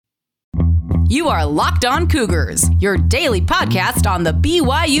You are Locked On Cougars, your daily podcast on the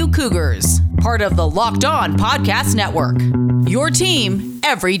BYU Cougars, part of the Locked On Podcast Network. Your team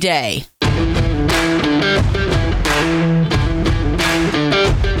every day.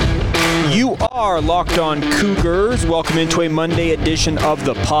 You are Locked On Cougars. Welcome into a Monday edition of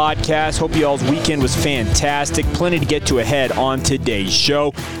the podcast. Hope you all's weekend was fantastic. Plenty to get to ahead on today's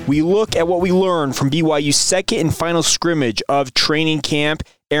show. We look at what we learned from BYU's second and final scrimmage of training camp.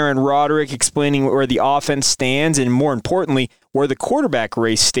 Aaron Roderick explaining where the offense stands and, more importantly, where the quarterback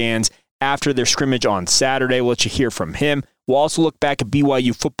race stands after their scrimmage on Saturday. We'll let you hear from him. We'll also look back at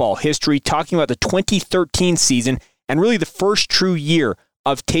BYU football history, talking about the 2013 season and really the first true year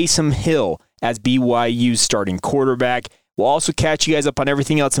of Taysom Hill as BYU's starting quarterback. We'll also catch you guys up on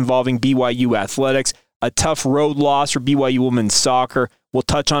everything else involving BYU athletics, a tough road loss for BYU women's soccer. We'll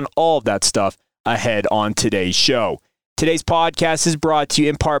touch on all of that stuff ahead on today's show. Today's podcast is brought to you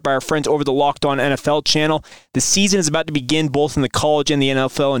in part by our friends over the Locked On NFL channel. The season is about to begin both in the college and the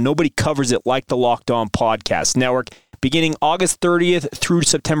NFL, and nobody covers it like the Locked On Podcast Network. Beginning August 30th through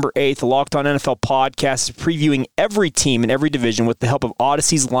September 8th, the Locked On NFL podcast is previewing every team in every division with the help of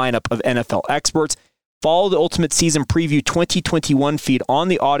Odyssey's lineup of NFL experts. Follow the Ultimate Season Preview 2021 feed on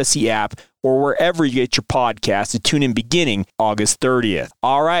the Odyssey app or wherever you get your podcast to tune in beginning August 30th.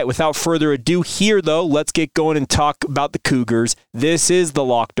 All right, without further ado, here though, let's get going and talk about the Cougars. This is the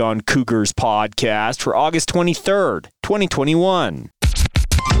Locked On Cougars podcast for August 23rd, 2021.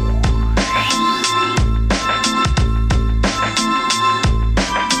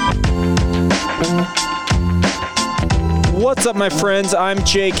 What's up, my friends? I'm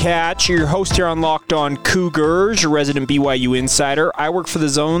Jake Hatch, your host here on Locked On Cougars, your resident BYU insider. I work for the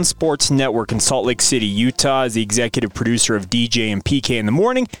Zone Sports Network in Salt Lake City, Utah, as the executive producer of DJ and PK in the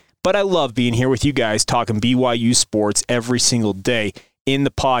morning, but I love being here with you guys talking BYU sports every single day in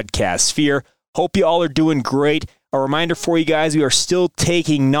the podcast sphere. Hope you all are doing great. A reminder for you guys, we are still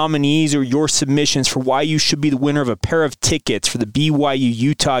taking nominees or your submissions for why you should be the winner of a pair of tickets for the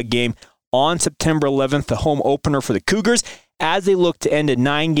BYU-Utah game on September 11th, the home opener for the Cougars, as they look to end a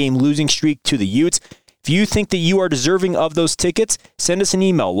 9-game losing streak to the Utes. If you think that you are deserving of those tickets, send us an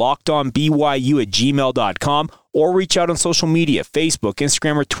email, lockedonbyu@gmail.com, or reach out on social media, Facebook,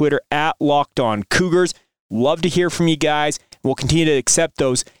 Instagram, or Twitter, @LockedOnCougars. Love to hear from you guys. We'll continue to accept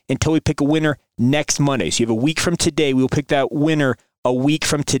those until we pick a winner next Monday. So you have a week from today. We'll pick that winner a week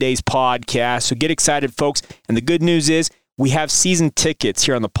from today's podcast. So get excited, folks. And the good news is, we have season tickets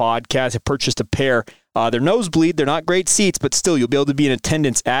here on the podcast. I purchased a pair. They're nosebleed. They're not great seats, but still, you'll be able to be in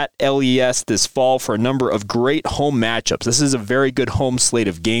attendance at LES this fall for a number of great home matchups. This is a very good home slate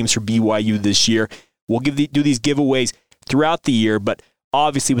of games for BYU this year. We'll do these giveaways throughout the year, but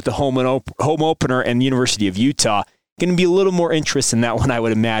obviously with the home opener and the University of Utah, going to be a little more interest in that one, I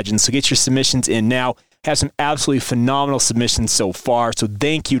would imagine. So get your submissions in now. Have some absolutely phenomenal submissions so far. So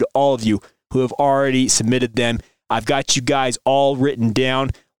thank you to all of you who have already submitted them. I've got you guys all written down.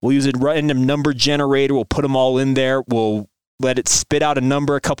 We'll use a random number generator. We'll put them all in there. We'll let it spit out a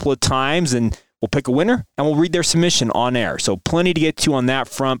number a couple of times, and we'll pick a winner, and we'll read their submission on air. So plenty to get to on that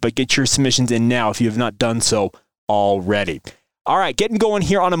front, but get your submissions in now if you have not done so already. All right, getting going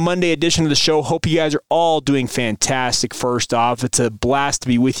here on a Monday edition of the show. Hope you guys are all doing fantastic first off. It's a blast to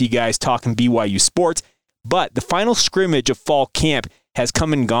be with you guys talking BYU sports. But the final scrimmage of fall camp has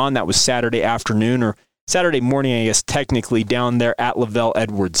come and gone. That was Saturday afternoon, or Saturday morning, I guess, technically, down there at Lavelle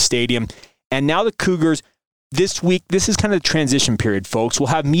Edwards Stadium. And now the Cougars, this week, this is kind of the transition period, folks. We'll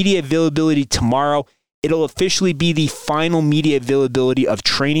have media availability tomorrow. It'll officially be the final media availability of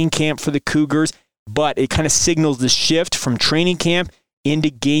training camp for the Cougars, but it kind of signals the shift from training camp into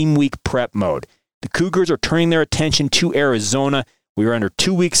game week prep mode. The Cougars are turning their attention to Arizona. We are under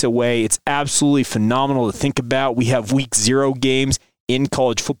 2 weeks away. It's absolutely phenomenal to think about. We have week 0 games in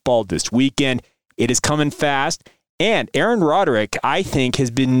college football this weekend. It is coming fast, and Aaron Roderick, I think, has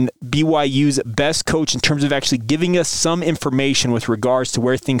been BYU's best coach in terms of actually giving us some information with regards to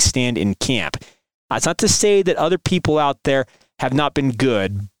where things stand in camp. It's not to say that other people out there have not been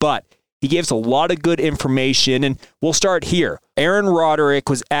good, but he gave us a lot of good information, and we'll start here. Aaron Roderick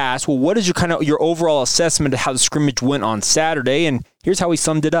was asked, well, what is your overall assessment of how the scrimmage went on Saturday, and here's how he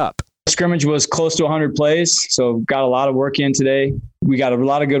summed it up. Scrimmage was close to 100 plays, so got a lot of work in today. we got a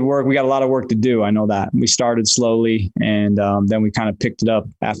lot of good work. We got a lot of work to do. I know that. We started slowly, and then we kind of picked it up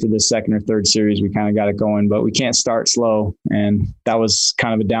after the second or third series. We kind of got it going, but we can't start slow, and that was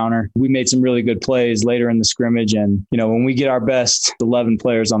kind of a downer. We made some really good plays later in the scrimmage, and when we get our best 11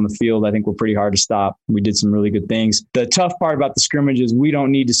 players on the field, I think we're pretty hard to stop. We did some really good things. The tough part about the scrimmage is we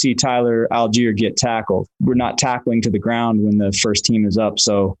don't need to see Tyler Algier get tackled. We're not tackling to the ground when the first team is up,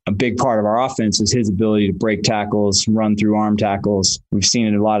 so a big part of our offense is his ability to break tackles, run through arm tackles. We've seen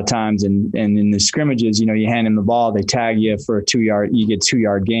it a lot of times, and in the scrimmages, you hand him the ball, they tag you for a 2-yard, you get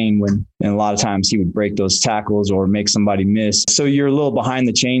 2-yard gain, and a lot of times he would break those tackles or make somebody miss. So you're a little behind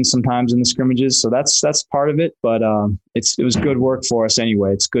the chains sometimes in the scrimmages. So that's part of it, but it was good work for us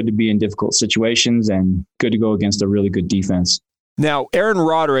anyway. It's good to be in difficult situations and good to go against a really good defense. Now, Aaron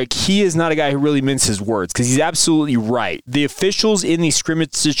Roderick, he is not a guy who really minces words because he's absolutely right. The officials in these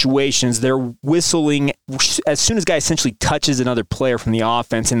scrimmage situations, they're whistling as soon as a guy essentially touches another player from the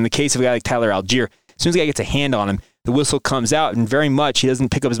offense. In the case of a guy like Tyler Algier, as soon as a guy gets a hand on him, the whistle comes out, and very much he doesn't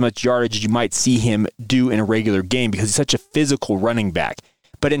pick up as much yardage as you might see him do in a regular game because he's such a physical running back.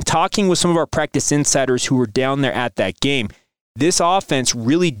 But in talking with some of our practice insiders who were down there at that game, this offense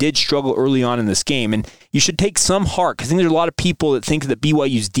really did struggle early on in this game, and you should take some heart because I think there's a lot of people that think that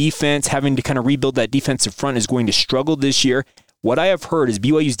BYU's defense, having to kind of rebuild that defensive front, is going to struggle this year. What I have heard is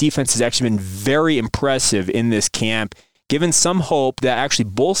BYU's defense has actually been very impressive in this camp, given some hope that actually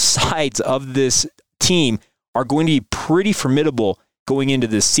both sides of this team are going to be pretty formidable going into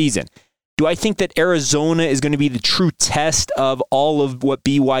this season. Do I think that Arizona is going to be the true test of all of what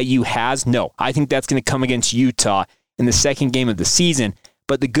BYU has? No, I think that's going to come against Utah in the second game of the season.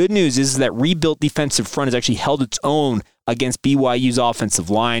 But the good news is that rebuilt defensive front has actually held its own against BYU's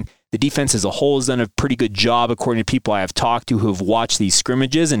offensive line. The defense as a whole has done a pretty good job, according to people I have talked to who have watched these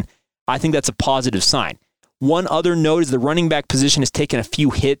scrimmages, and I think that's a positive sign. One other note is the running back position has taken a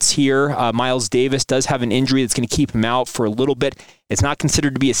few hits here. Miles Davis does have an injury that's going to keep him out for a little bit. It's not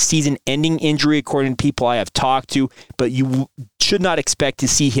considered to be a season-ending injury, according to people I have talked to, but you should not expect to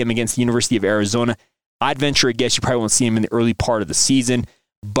see him against the University of Arizona. I'd venture a guess you probably won't see him in the early part of the season,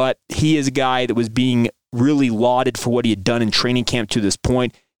 but he is a guy that was being really lauded for what he had done in training camp to this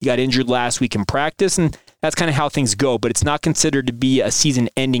point. He got injured last week in practice, and that's kind of how things go, but it's not considered to be a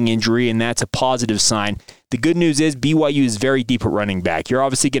season-ending injury, and that's a positive sign. The good news is BYU is very deep at running back. You're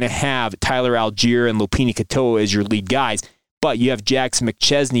obviously going to have Tyler Algier and Lopini Katoa as your lead guys, but you have Jackson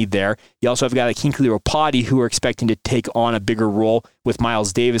McChesney there. You also have a guy like Hinckley Ropati who are expecting to take on a bigger role with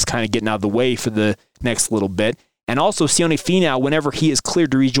Miles Davis kind of getting out of the way for the next little bit. And also Sione Finau, whenever he is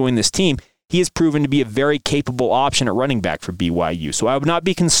cleared to rejoin this team, he has proven to be a very capable option at running back for BYU. So I would not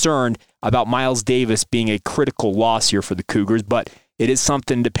be concerned about Miles Davis being a critical loss here for the Cougars, but it is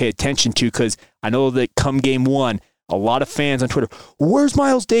something to pay attention to because I know that come game one, a lot of fans on Twitter, where's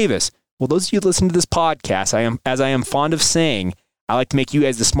Miles Davis? Well, those of you that listen to this podcast, as I am fond of saying, I like to make you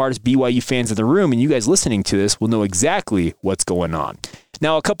guys the smartest BYU fans in the room, and you guys listening to this will know exactly what's going on.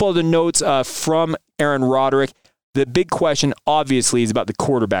 Now, a couple other notes from Aaron Roderick. The big question, obviously, is about the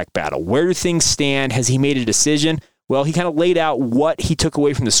quarterback battle. Where do things stand? Has he made a decision? Well, he kind of laid out what he took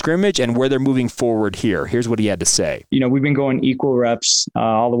away from the scrimmage and where they're moving forward here. Here's what he had to say. We've been going equal reps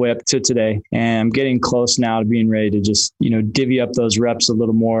all the way up to today, and I'm getting close now to being ready to just, divvy up those reps a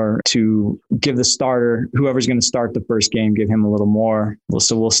little more to give the starter, whoever's going to start the first game, give him a little more.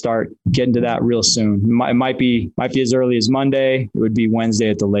 So we'll start getting to that real soon. It might be as early as Monday. It would be Wednesday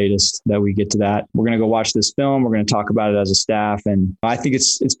at the latest that we get to that. We're going to go watch this film. We're going to talk about it as a staff, and I think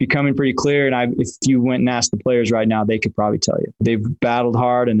it's becoming pretty clear. And if you went and asked the players right now, they could probably tell you. They've battled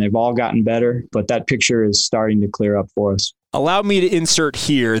hard and they've all gotten better, but that picture is starting to clear up for us. Allow me to insert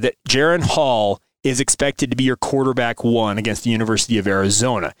here that Jaren Hall is expected to be your quarterback one against the University of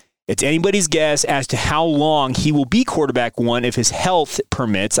Arizona. It's anybody's guess as to how long he will be quarterback one if his health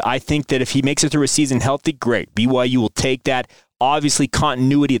permits. I think that if he makes it through a season healthy, great. BYU will take that. Obviously,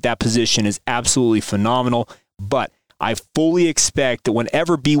 continuity at that position is absolutely phenomenal, but I fully expect that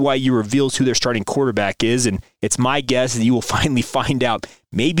whenever BYU reveals who their starting quarterback is, and it's my guess that you will finally find out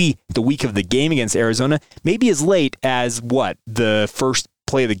maybe the week of the game against Arizona, maybe as late as the first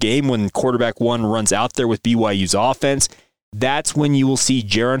play of the game when quarterback one runs out there with BYU's offense. That's when you will see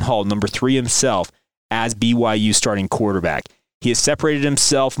Jaren Hall, number 3 himself, as BYU starting quarterback. He has separated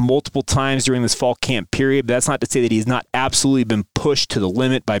himself multiple times during this fall camp period, but that's not to say that he has not absolutely been pushed to the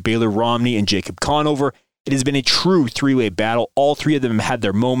limit by Baylor Romney and Jacob Conover. It has been a true three-way battle. All three of them have had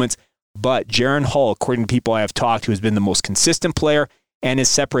their moments, but Jaren Hall, according to people I have talked to, has been the most consistent player and has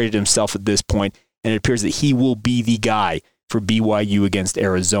separated himself at this point, and it appears that he will be the guy for BYU against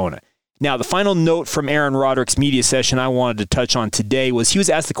Arizona. Now, the final note from Aaron Roderick's media session I wanted to touch on today was he was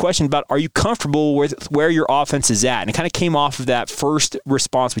asked the question about, are you comfortable with where your offense is at? And it kind of came off of that first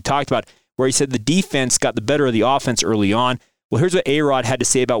response we talked about, where he said the defense got the better of the offense early on. Well, here's what A-Rod had to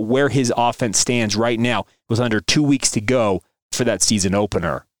say about where his offense stands right now. It was under 2 weeks to go for that season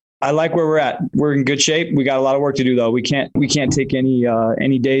opener. I like where we're at. We're in good shape. We got a lot of work to do, though. We can't take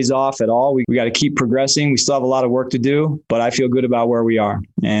any days off at all. We got to keep progressing. We still have a lot of work to do, but I feel good about where we are.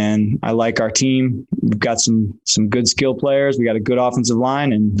 And I like our team. We've got some good skill players. We got a good offensive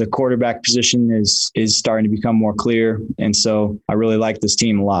line, and the quarterback position is starting to become more clear. And so I really like this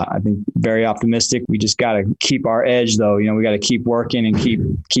team a lot. I think very optimistic. We just got to keep our edge, though. You know, we got to keep working and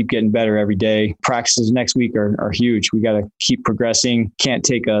keep getting better every day. Practices next week are huge. We got to keep progressing. Can't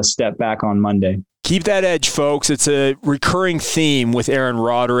take a step back on Monday. Keep that edge, folks. It's a recurring theme with Aaron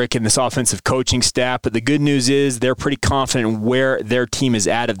Roderick and this offensive coaching staff, but the good news is they're pretty confident in where their team is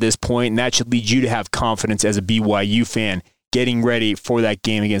at this point, and that should lead you to have confidence as a BYU fan getting ready for that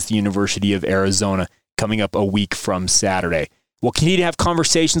game against the University of Arizona coming up a week from Saturday. We'll continue to have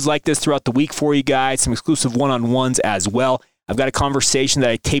conversations like this throughout the week for you guys, some exclusive one-on-ones as well. I've got a conversation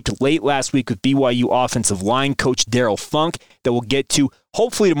that I taped late last week with BYU offensive line coach Daryl Funk that we'll get to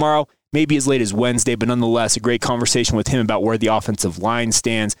hopefully tomorrow, maybe as late as Wednesday, but nonetheless, a great conversation with him about where the offensive line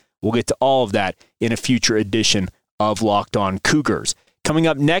stands. We'll get to all of that in a future edition of Locked On Cougars. Coming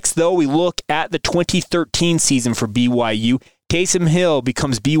up next, though, we look at the 2013 season for BYU. Taysom Hill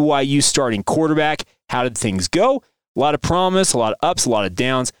becomes BYU's starting quarterback. How did things go? A lot of promise, a lot of ups, a lot of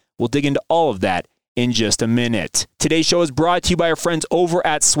downs. We'll dig into all of that in just a minute. Today's show is brought to you by our friends over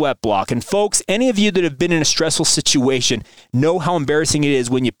at Sweatblock. And folks, any of you that have been in a stressful situation know how embarrassing it is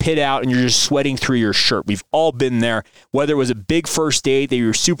when you pit out and you're just sweating through your shirt. We've all been there, whether it was a big first date that you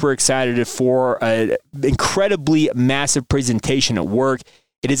were super excited for, an incredibly massive presentation at work.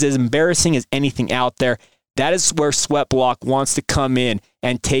 It is as embarrassing as anything out there. That is where Sweatblock wants to come in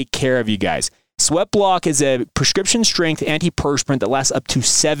and take care of you guys. Sweatblock is a prescription-strength antiperspirant that lasts up to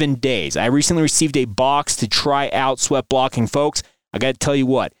 7 days. I recently received a box to try out Sweatblock, and folks, I got to tell you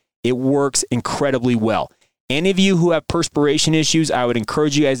what, it works incredibly well. Any of you who have perspiration issues, I would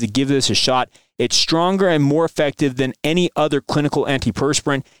encourage you guys to give this a shot. It's stronger and more effective than any other clinical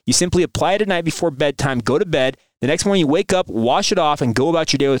antiperspirant. You simply apply it at night before bedtime, go to bed. The next morning you wake up, wash it off, and go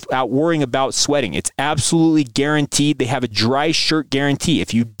about your day without worrying about sweating. It's absolutely guaranteed. They have a dry shirt guarantee.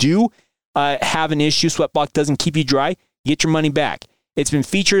 If you do have an issue, Sweatblock doesn't keep you dry, you get your money back. It's been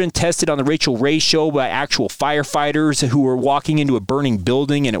featured and tested on the Rachel Ray Show by actual firefighters who were walking into a burning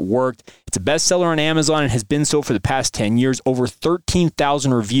building, and it worked. It's a bestseller on Amazon and has been so for the past 10 years. Over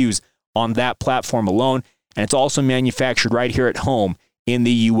 13,000 reviews on that platform alone, and it's also manufactured right here at home in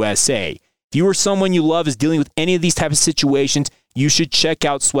the USA. If you or someone you love is dealing with any of these types of situations, you should check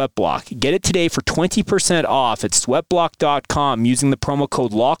out Sweatblock. Get it today for 20% off at sweatblock.com using the promo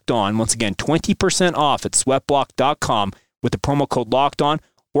code LOCKEDON. Once again, 20% off at sweatblock.com with the promo code LOCKEDON,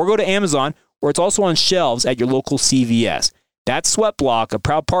 or go to Amazon, or it's also on shelves at your local CVS. That's Sweatblock, a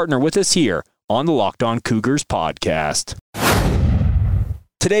proud partner with us here on the Locked On Cougars podcast.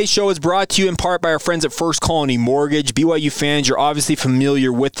 Today's show is brought to you in part by our friends at First Colony Mortgage. BYU fans, you're obviously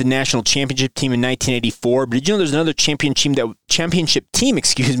familiar with the national championship team in 1984, but did you know there's another championship team,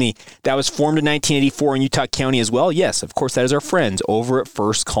 that was formed in 1984 in Utah County as well? Yes, of course, that is our friends over at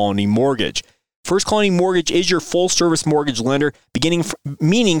First Colony Mortgage. First Colony Mortgage is your full-service mortgage lender,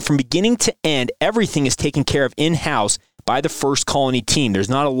 meaning from beginning to end, everything is taken care of in-house by the First Colony team. There's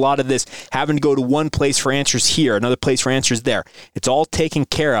not a lot of this having to go to one place for answers here, another place for answers there. It's all taken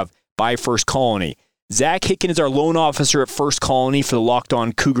care of by First Colony. Zach Hicken is our loan officer at First Colony for the Locked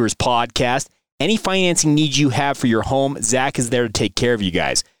On Cougars podcast. Any financing needs you have for your home, Zach is there to take care of you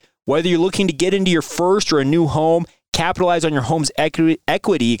guys. Whether you're looking to get into your first or a new home, capitalize on your home's equity,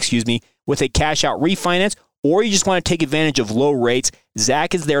 with a cash-out refinance, or you just want to take advantage of low rates,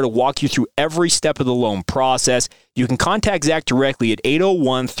 Zach is there to walk you through every step of the loan process. You can contact Zach directly at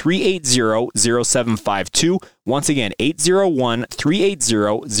 801-380-0752. Once again,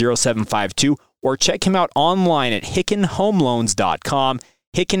 801-380-0752, or check him out online at hickenhomeloans.com.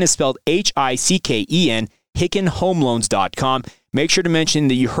 Hicken is spelled Hicken, hickenhomeloans.com. Make sure to mention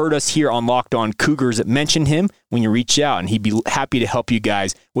that you heard us here on Locked On Cougars. Mention him when you reach out, and he'd be happy to help you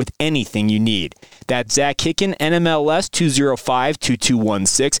guys with anything you need. That's Zach Hicken, NMLS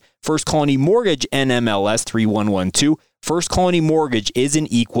 205-2216. First Colony Mortgage, NMLS 3112. First Colony Mortgage is an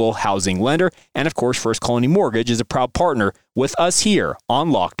equal housing lender. And, of course, First Colony Mortgage is a proud partner with us here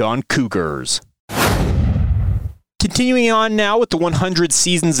on Locked On Cougars. Continuing on now with the 100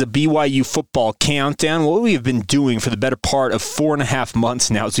 seasons of BYU football countdown, what we have been doing for the better part of 4.5 months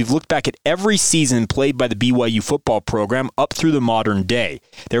now is we've looked back at every season played by the BYU football program up through the modern day.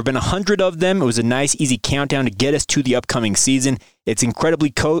 There have been 100 of them. It was a nice, easy countdown to get us to the upcoming season. It's incredibly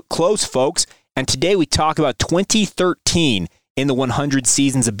close, folks. And today we talk about 2013 in the 100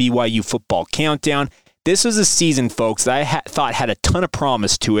 seasons of BYU football countdown. This was a season, folks, that I thought had a ton of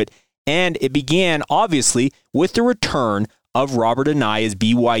promise to it. And it began, obviously, with the return of Robert Anae as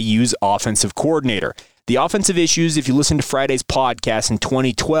BYU's offensive coordinator. The offensive issues, if you listen to Friday's podcast in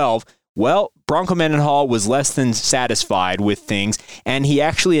 2012, well, Bronco Mendenhall was less than satisfied with things, and he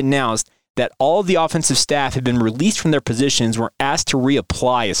actually announced that all of the offensive staff had been released from their positions, were asked to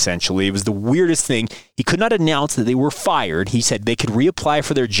reapply, essentially. It was the weirdest thing. He could not announce that they were fired. He said they could reapply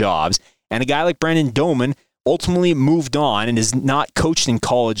for their jobs, and a guy like Brandon Doman ultimately moved on and has not coached in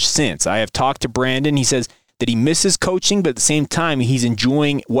college since. I have talked to Brandon. He says that he misses coaching, but at the same time, he's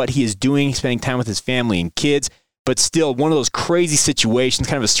enjoying what he is doing, spending time with his family and kids. But still, one of those crazy situations,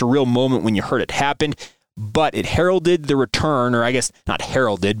 kind of a surreal moment when you heard it happened. But it heralded the return, or I guess not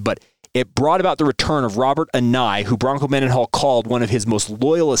heralded, but it brought about the return of Robert Anae, who Bronco Mendenhall called one of his most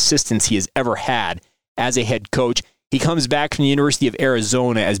loyal assistants he has ever had as a head coach. He comes back from the University of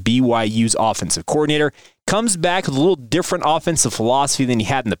Arizona as BYU's offensive coordinator, comes back with a little different offensive philosophy than he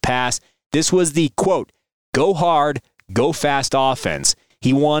had in the past. This was the, quote, go hard, go fast offense.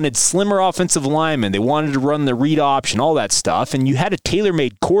 He wanted slimmer offensive linemen. They wanted to run the read option, all that stuff. And you had a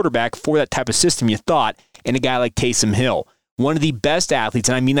tailor-made quarterback for that type of system, you thought, in a guy like Taysom Hill. One of the best athletes,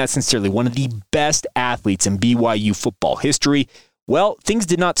 and I mean that sincerely, one of the best athletes in BYU football history. Well, things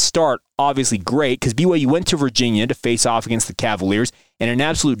did not start obviously great because BYU went to Virginia to face off against the Cavaliers in an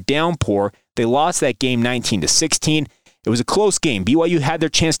absolute downpour. They lost that game 19-16. It was a close game. BYU had their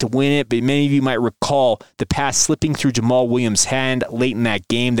chance to win it, but many of you might recall the pass slipping through Jamal Williams' hand late in that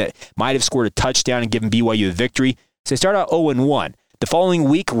game that might have scored a touchdown and given BYU the victory. So they start out 0-1. The following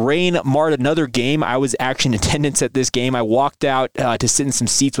week, rain marred another game. I was actually in attendance at this game. I walked out to sit in some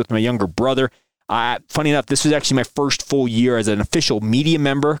seats with my younger brother. Funny enough, this was actually my first full year as an official media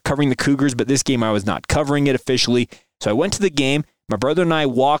member covering the Cougars, but this game I was not covering it officially. So I went to the game. My brother and I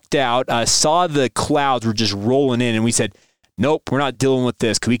walked out, saw the clouds were just rolling in, and we said, nope, we're not dealing with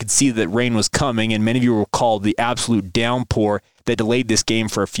this, because we could see that rain was coming, and many of you recall the absolute downpour that delayed this game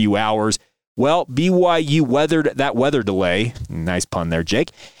for a few hours. Well, BYU weathered that weather delay. Nice pun there,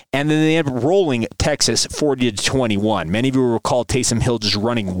 Jake. And then they ended up rolling Texas 40-21. Many of you will recall Taysom Hill just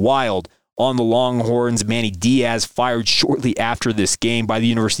running wild on the Longhorns. Manny Diaz fired shortly after this game by the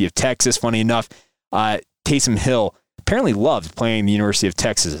University of Texas. Funny enough, Taysom Hill apparently loved playing the University of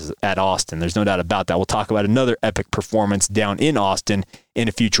Texas at Austin. There's no doubt about that. We'll talk about another epic performance down in Austin in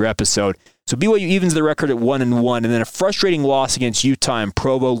a future episode. So BYU evens the record at 1-1, and then a frustrating loss against Utah and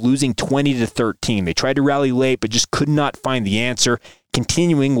Provo, losing 20-13. They tried to rally late, but just could not find the answer,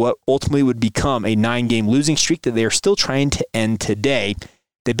 continuing what ultimately would become a 9-game losing streak that they are still trying to end today.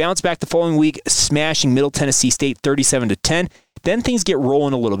 They bounce back the following week, smashing Middle Tennessee State 37-10. Then things get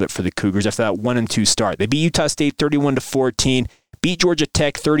rolling a little bit for the Cougars after that 1-2 start. They beat Utah State 31-14, beat Georgia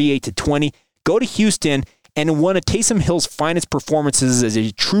Tech 38-20, go to Houston, and in one of Taysom Hill's finest performances as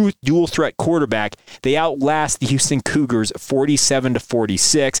a true dual-threat quarterback, they outlast the Houston Cougars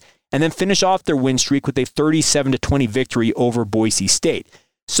 47-46, and then finish off their win streak with a 37-20 victory over Boise State.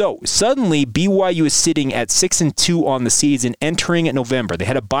 So suddenly, BYU is sitting at 6-2 on the season, entering November. They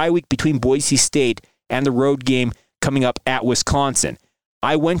had a bye week between Boise State and the road game coming up at Wisconsin.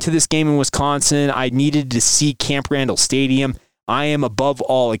 I went to this game in Wisconsin. I needed to see Camp Randall Stadium. I am above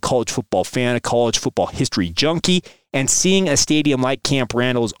all a college football fan, a college football history junkie, and seeing a stadium like Camp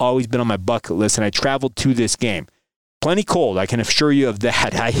Randall has always been on my bucket list, and I traveled to this game. Plenty cold, I can assure you of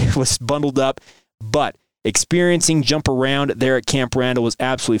that. I was bundled up, but experiencing jump around there at Camp Randall was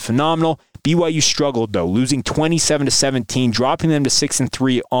absolutely phenomenal. BYU struggled, though, losing 27-17, dropping them to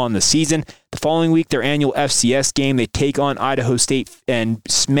 6-3 on the season. The following week, their annual FCS game, they take on Idaho State and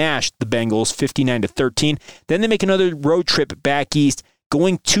smash the Bengals 59-13. Then they make another road trip back east,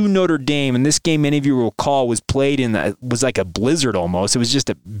 going to Notre Dame. And this game, many of you will recall, was played was like a blizzard almost. It was just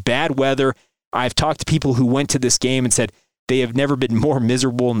a bad weather. I've talked to people who went to this game and said they have never been more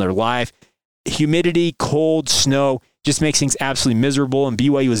miserable in their life. Humidity, cold, snow just makes things absolutely miserable, and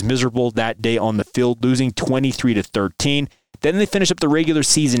BYU was miserable that day on the field, losing 23-13. Then they finish up the regular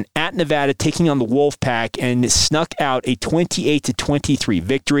season at Nevada, taking on the Wolfpack, and snuck out a 28-23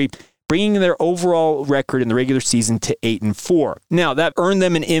 victory, bringing their overall record in the regular season to 8-4. Now, that earned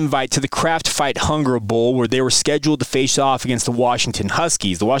them an invite to the Kraft Fight Hunger Bowl, where they were scheduled to face off against the Washington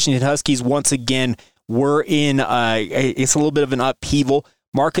Huskies. The Washington Huskies once again were in, it's a little bit of an upheaval.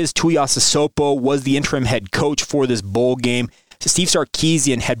 Marquez Tuiasosopo was the interim head coach for this bowl game. Steve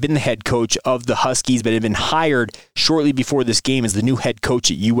Sarkisian had been the head coach of the Huskies, but had been hired shortly before this game as the new head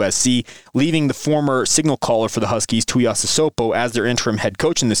coach at USC, leaving the former signal caller for the Huskies, Tuiasosopo, as their interim head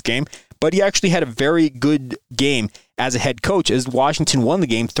coach in this game. But he actually had a very good game as a head coach as Washington won the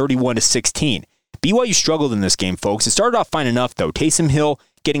game 31-16. BYU struggled in this game, folks. It started off fine enough, though. Taysom Hill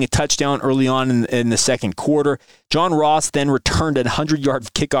getting a touchdown early on in the second quarter. John Ross then returned a 100-yard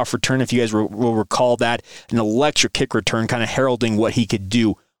kickoff return, if you guys will recall that, an electric kick return, kind of heralding what he could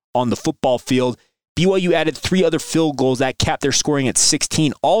do on the football field. BYU added 3 other field goals that capped their scoring at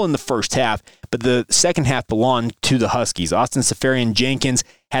 16, all in the first half, but the second half belonged to the Huskies. Austin Safarian-Jenkins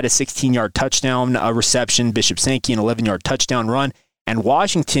had a 16-yard touchdown reception, Bishop Sankey an 11-yard touchdown run, and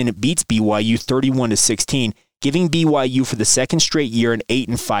Washington beats BYU 31-16, giving BYU for the second straight year an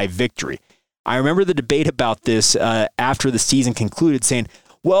 8-5 victory. I remember the debate about this after the season concluded, saying,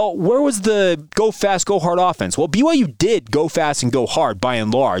 well, where was the go fast, go hard offense? Well, BYU did go fast and go hard by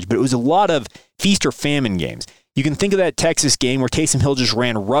and large, but it was a lot of feast or famine games. You can think of that Texas game where Taysom Hill just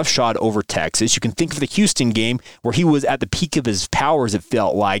ran roughshod over Texas. You can think of the Houston game where he was at the peak of his powers, it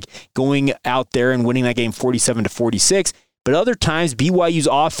felt like, going out there and winning that game 47-46. But other times, BYU's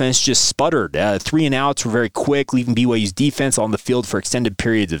offense just sputtered. 3 and outs were very quick, leaving BYU's defense on the field for extended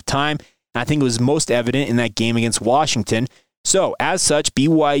periods of time. And I think it was most evident in that game against Washington. So, as such,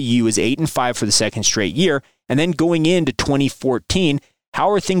 BYU is 8-5 for the second straight year. And then going into 2014,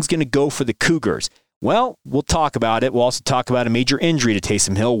 how are things going to go for the Cougars? Well, we'll talk about it. We'll also talk about a major injury to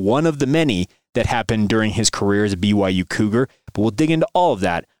Taysom Hill, one of the many that happened during his career as a BYU Cougar. But we'll dig into all of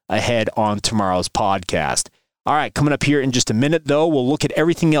that ahead on tomorrow's podcast. All right, coming up here in just a minute, though, we'll look at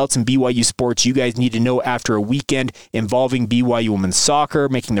everything else in BYU sports you guys need to know after a weekend involving BYU women's soccer,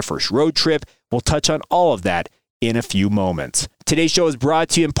 making their first road trip. We'll touch on all of that in a few moments. Today's show is brought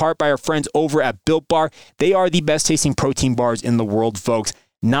to you in part by our friends over at Built Bar. They are the best tasting protein bars in the world, folks.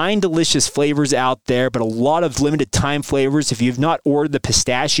 9 delicious flavors out there, but a lot of limited time flavors. If you've not ordered the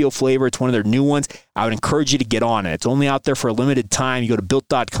pistachio flavor, it's one of their new ones. I would encourage you to get on it. It's only out there for a limited time. You go to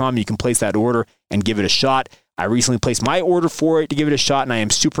built.com, you can place that order and give it a shot. I recently placed my order for it to give it a shot, and I am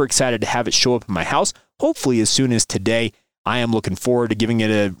super excited to have it show up in my house, hopefully as soon as today. I am looking forward to giving it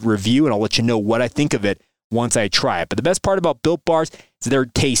a review, and I'll let you know what I think of it once I try it. But the best part about Built Bars is they're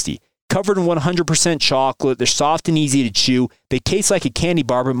tasty. Covered in 100% chocolate, they're soft and easy to chew. They taste like a candy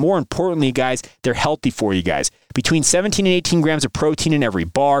bar, but more importantly, guys, they're healthy for you guys. Between 17 and 18 grams of protein in every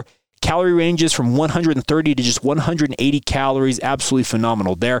bar. Calorie ranges from 130 to just 180 calories. Absolutely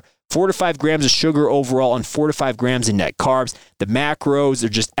phenomenal there. 4 to 5 grams of sugar overall and 4 to 5 grams in net carbs. The macros are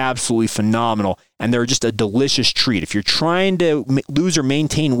just absolutely phenomenal, and they're just a delicious treat. If you're trying to lose or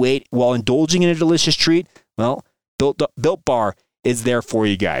maintain weight while indulging in a delicious treat, well, Built Bar is there for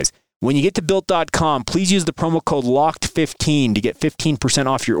you guys. When you get to Built.com, please use the promo code LOCKED15 to get 15%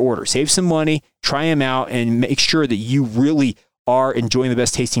 off your order. Save some money, try them out, and make sure that you really are enjoying the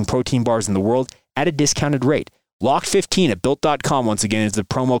best tasting protein bars in the world at a discounted rate. Locked15 at Built.com, once again, is the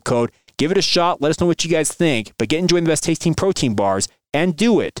promo code. Give it a shot. Let us know what you guys think. But get enjoying the best tasting protein bars and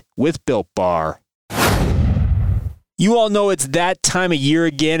do it with Built Bar. You all know it's that time of year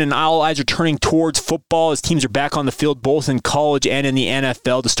again, and all eyes are turning towards football as teams are back on the field, both in college and in the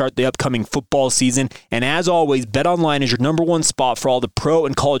NFL, to start the upcoming football season. And as always, BetOnline is your number one spot for all the pro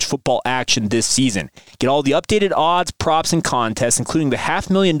and college football action this season. Get all the updated odds, props, and contests, including the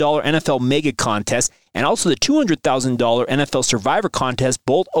 $500,000 NFL Mega Contest and also the $200,000 NFL Survivor Contest,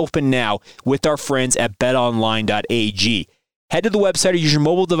 both open now with our friends at betonline.ag. Head to the website or use your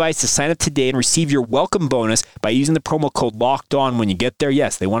mobile device to sign up today and receive your welcome bonus by using the promo code LOCKEDON when you get there.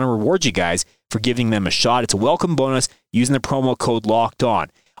 Yes, they want to reward you guys for giving them a shot. It's a welcome bonus using the promo code LOCKEDON.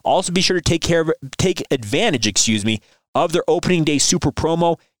 Also, be sure to take advantage of their opening day super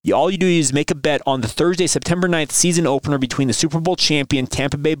promo. All you do is make a bet on the Thursday, September 9th season opener between the Super Bowl champion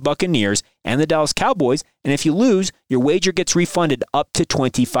Tampa Bay Buccaneers and the Dallas Cowboys. And if you lose, your wager gets refunded up to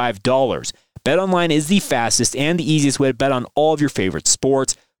 $25. BetOnline is the fastest and the easiest way to bet on all of your favorite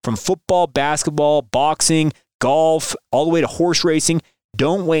sports, from football, basketball, boxing, golf, all the way to horse racing.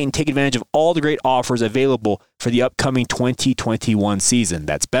 Don't wait and take advantage of all the great offers available for the upcoming 2021 season.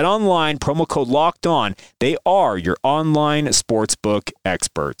 That's BetOnline, promo code LOCKEDON. They are your online sportsbook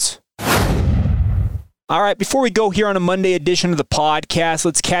experts. All right, before we go here on a Monday edition of the podcast,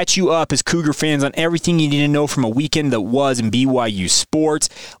 let's catch you up as Cougar fans on everything you need to know from a weekend that was in BYU sports.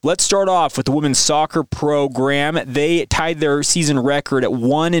 Let's start off with the women's soccer program. They tied their season record at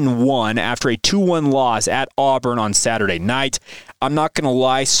 1-1 after a 2-1 loss at Auburn on Saturday night. I'm not going to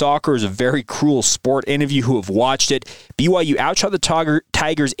lie, soccer is a very cruel sport. Any of you who have watched it, BYU outshot the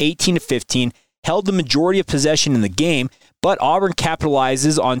Tigers 18-15, held the majority of possession in the game, but Auburn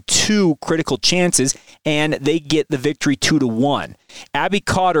capitalizes on two critical chances, and they get the victory 2-1. Abby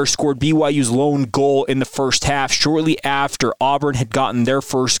Cotter scored BYU's lone goal in the first half shortly after Auburn had gotten their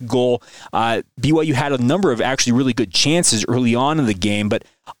first goal. BYU had a number of actually really good chances early on in the game, but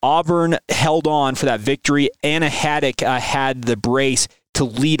Auburn held on for that victory. Anna Haddock had the brace to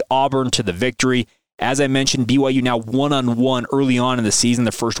lead Auburn to the victory. As I mentioned, BYU now 1-1 early on in the season,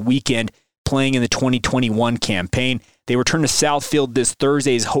 the first weekend playing in the 2021 campaign. They return to Southfield this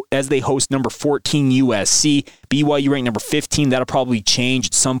Thursday as they host number 14 USC. BYU ranked number 15. That'll probably change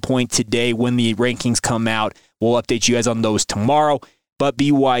at some point today when the rankings come out. We'll update you guys on those tomorrow. But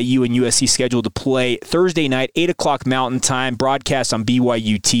BYU and USC scheduled to play Thursday night, 8 o'clock Mountain Time, broadcast on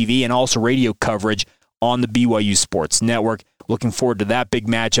BYU TV, and also radio coverage on the BYU Sports Network. Looking forward to that big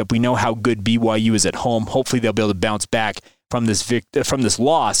matchup. We know how good BYU is at home. Hopefully they'll be able to bounce back from this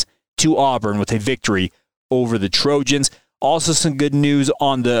loss to Auburn with a victory over the Trojans. Also some good news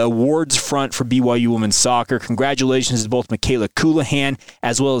on the awards front for BYU women's soccer. Congratulations to both Michaela Coulihan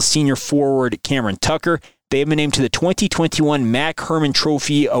as well as senior forward Cameron Tucker. They have been named to the 2021 Mac Hermann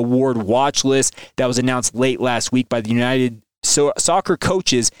Trophy Award watch list that was announced late last week by the United Soccer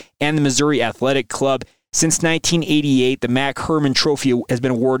Coaches and the Missouri Athletic Club. Since 1988, the Mac Hermann Trophy has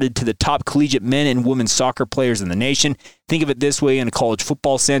been awarded to the top collegiate men and women's soccer players in the nation. Think of it this way in a college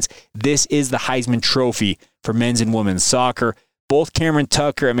football sense. This is the Heisman Trophy for men's and women's soccer. Both Cameron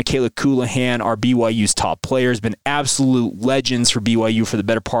Tucker and Michaela Coulihan are BYU's top players, been absolute legends for BYU for the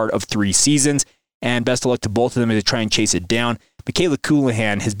better part of 3 seasons, and best of luck to both of them as they try and chase it down. Michaela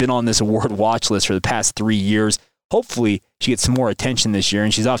Coulihan has been on this award watch list for the past 3 years. Hopefully, she gets some more attention this year,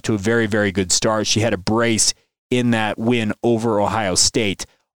 and she's off to a very, very good start. She had a brace in that win over Ohio State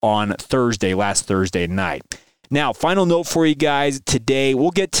on last Thursday night. Now, final note for you guys today.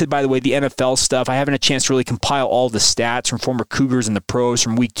 We'll get to, by the way, the NFL stuff. I haven't had a chance to really compile all the stats from former Cougars and the pros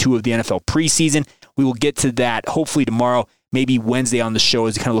from week 2 of the NFL preseason. We will get to that hopefully tomorrow, maybe Wednesday on the show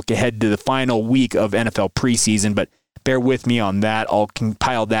as we kind of look ahead to the final week of NFL preseason, but bear with me on that. I'll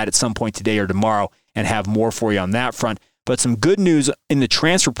compile that at some point today or tomorrow and have more for you on that front. But some good news in the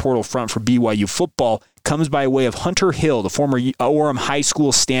transfer portal front for BYU football comes by way of Hunter Hill, the former Orem High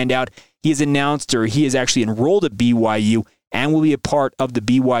School standout. He has actually enrolled at BYU and will be a part of the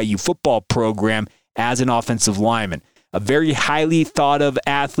BYU football program as an offensive lineman. A very highly thought of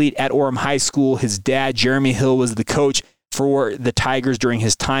athlete at Orem High School. His dad, Jeremy Hill, was the coach for the Tigers during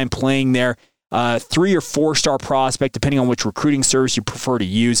his time playing there. 3 or 4-star prospect, depending on which recruiting service you prefer to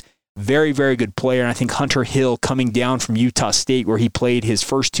use. Very, very good player, and I think Hunter Hill, coming down from Utah State, where he played his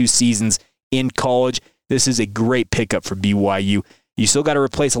first 2 seasons in college, this is a great pickup for BYU. You still got to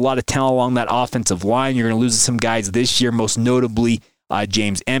replace a lot of talent along that offensive line. You're going to lose some guys this year, most notably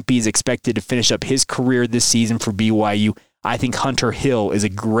James Empey is expected to finish up his career this season for BYU. I think Hunter Hill is a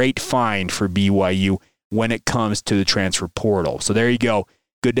great find for BYU when it comes to the transfer portal. So there you go.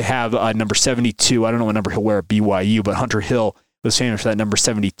 Good to have number 72. I don't know what number he'll wear at BYU, but Hunter Hill was famous for that number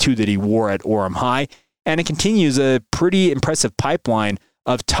 72 that he wore at Orem High. And it continues a pretty impressive pipeline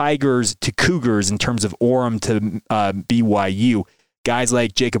of Tigers to Cougars in terms of Orem to BYU. Guys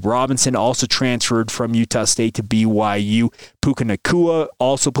like Jacob Robinson also transferred from Utah State to BYU. Puka Nacua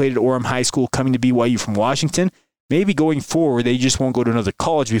also played at Orem High School, coming to BYU from Washington. Maybe going forward, they just won't go to another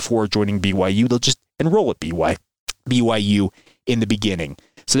college before joining BYU. They'll just enroll at BYU in the beginning.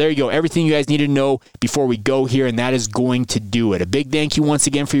 So there you go. Everything you guys need to know before we go here, and that is going to do it. A big thank you once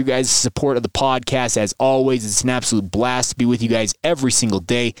again for your guys' support of the podcast. As always, it's an absolute blast to be with you guys every single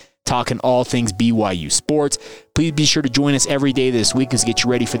day, talking all things BYU sports. Please be sure to join us every day this week as we get you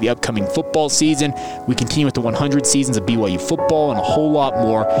ready for the upcoming football season. We continue with the 100 seasons of BYU football and a whole lot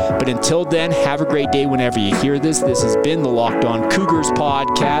more. But until then, have a great day whenever you hear this. This has been the Locked On Cougars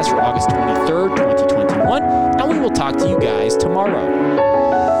podcast for August 23rd, 2021, and we will talk to you guys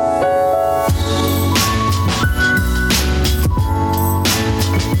tomorrow.